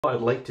What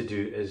I'd like to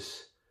do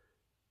is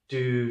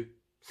do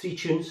 3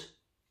 tunes,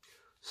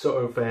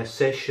 sort of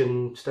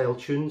session style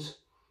tunes,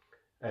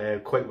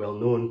 quite well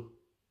known.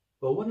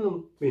 Well, one of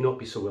them may not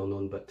be so well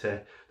known, but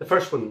the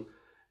first one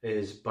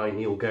is by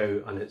Neil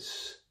Gow, and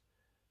it's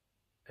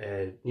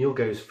Neil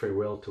Gow's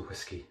Farewell to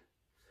Whisky.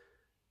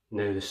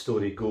 Now the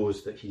story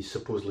goes that he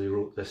supposedly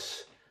wrote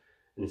this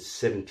in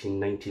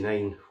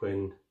 1799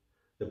 when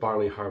the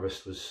barley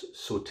harvest was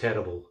so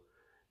terrible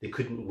they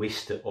couldn't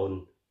waste it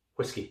on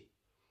whisky.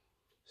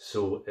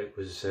 So it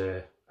was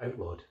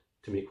outlawed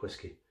to make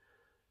whisky.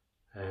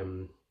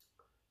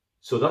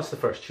 So that's the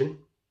first tune.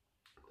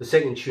 The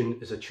second tune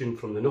is a tune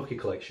from the Nocky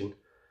collection,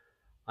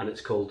 and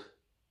it's called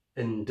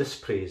In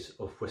Dispraise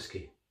of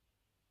Whisky.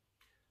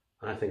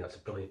 And I think that's a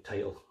brilliant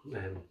title.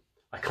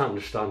 I can't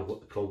understand what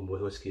the problem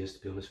with whisky is,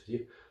 to be honest with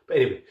you. But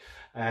anyway,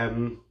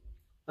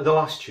 the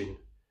last tune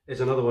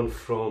is another one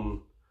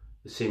from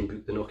the same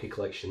book, the Nocky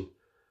collection,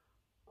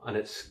 and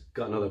it's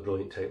got another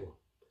brilliant title.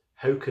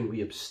 How Can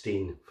We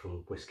Abstain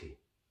from Whisky?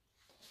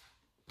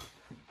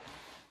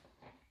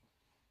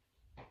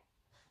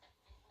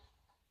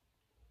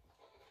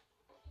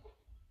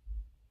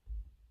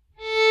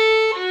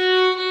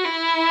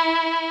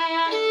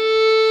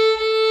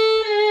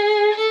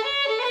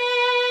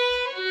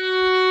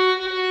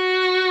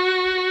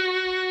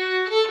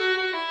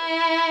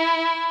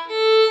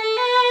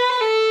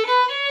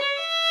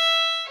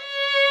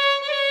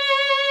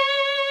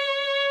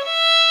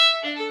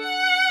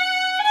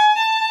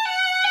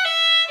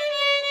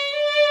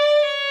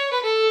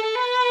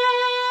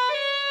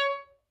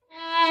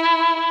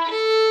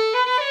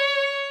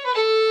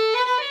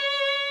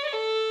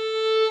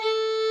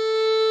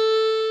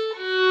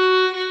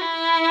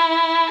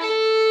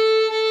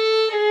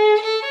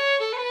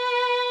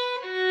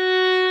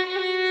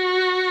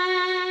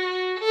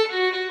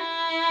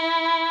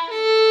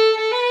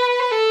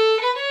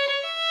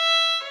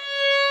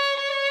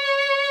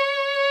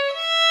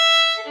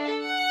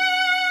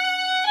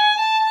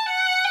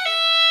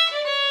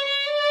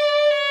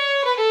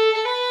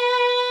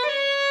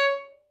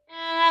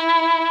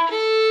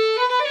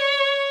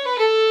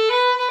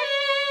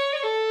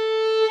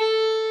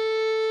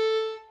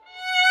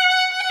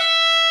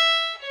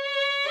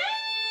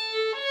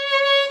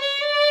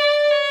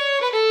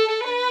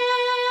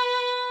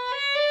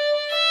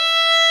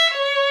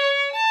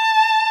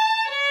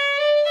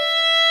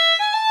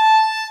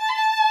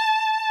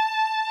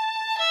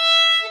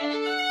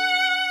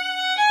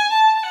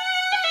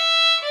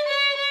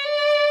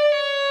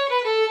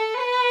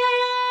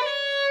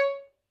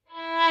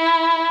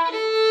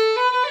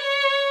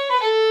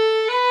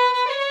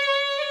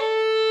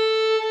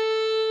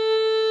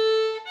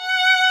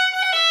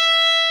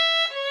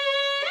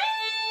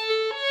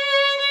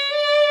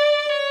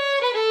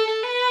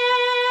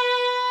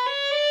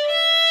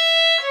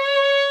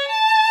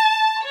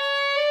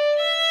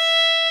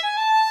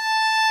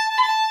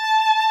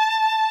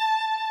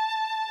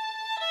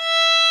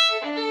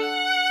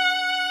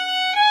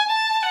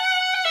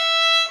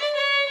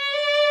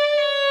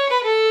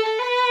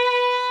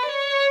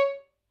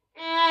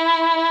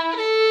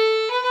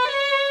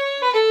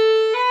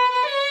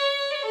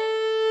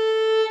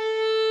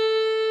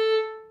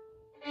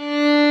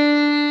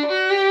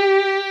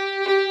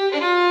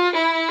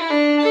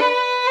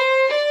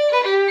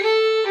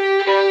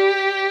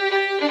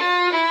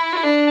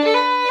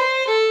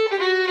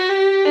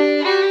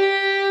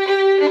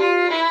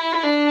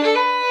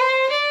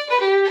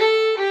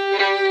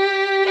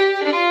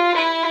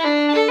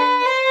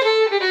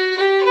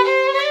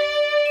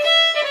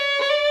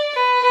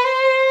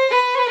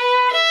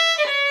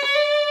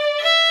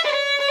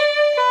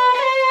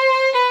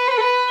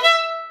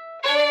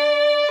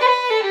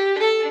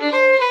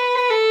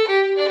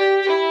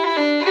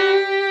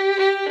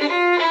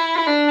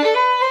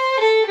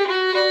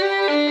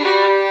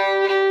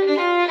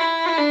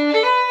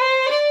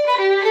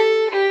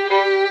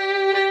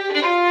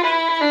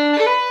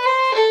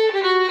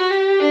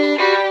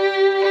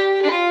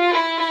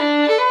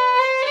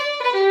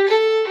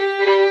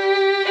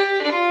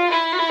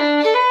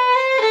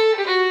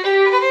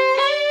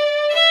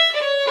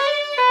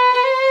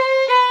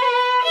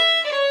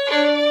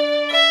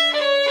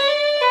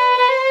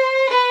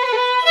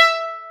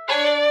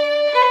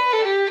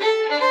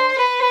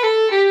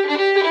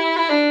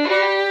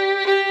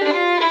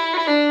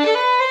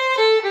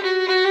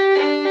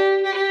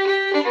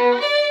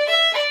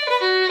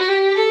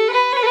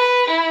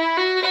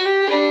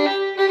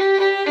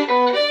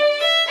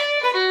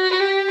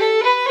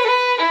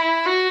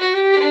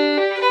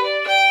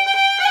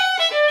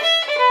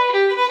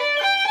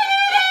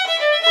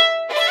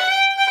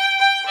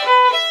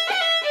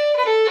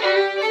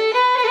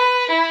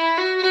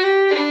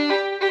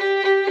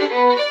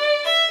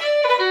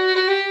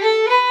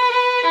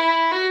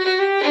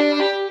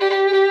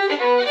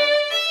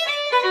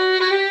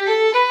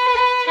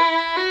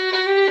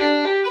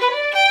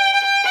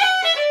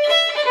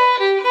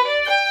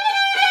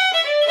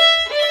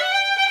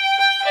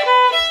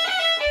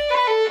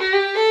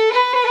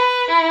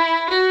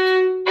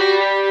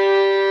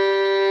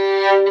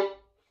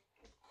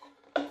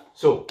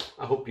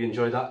 I hope you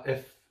enjoy that.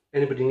 If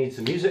anybody needs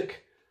the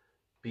music,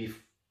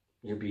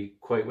 you'll be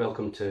quite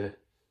welcome to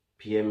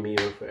PM me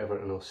or whatever,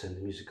 and I'll send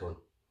the music on.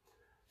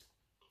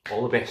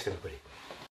 All the best, everybody.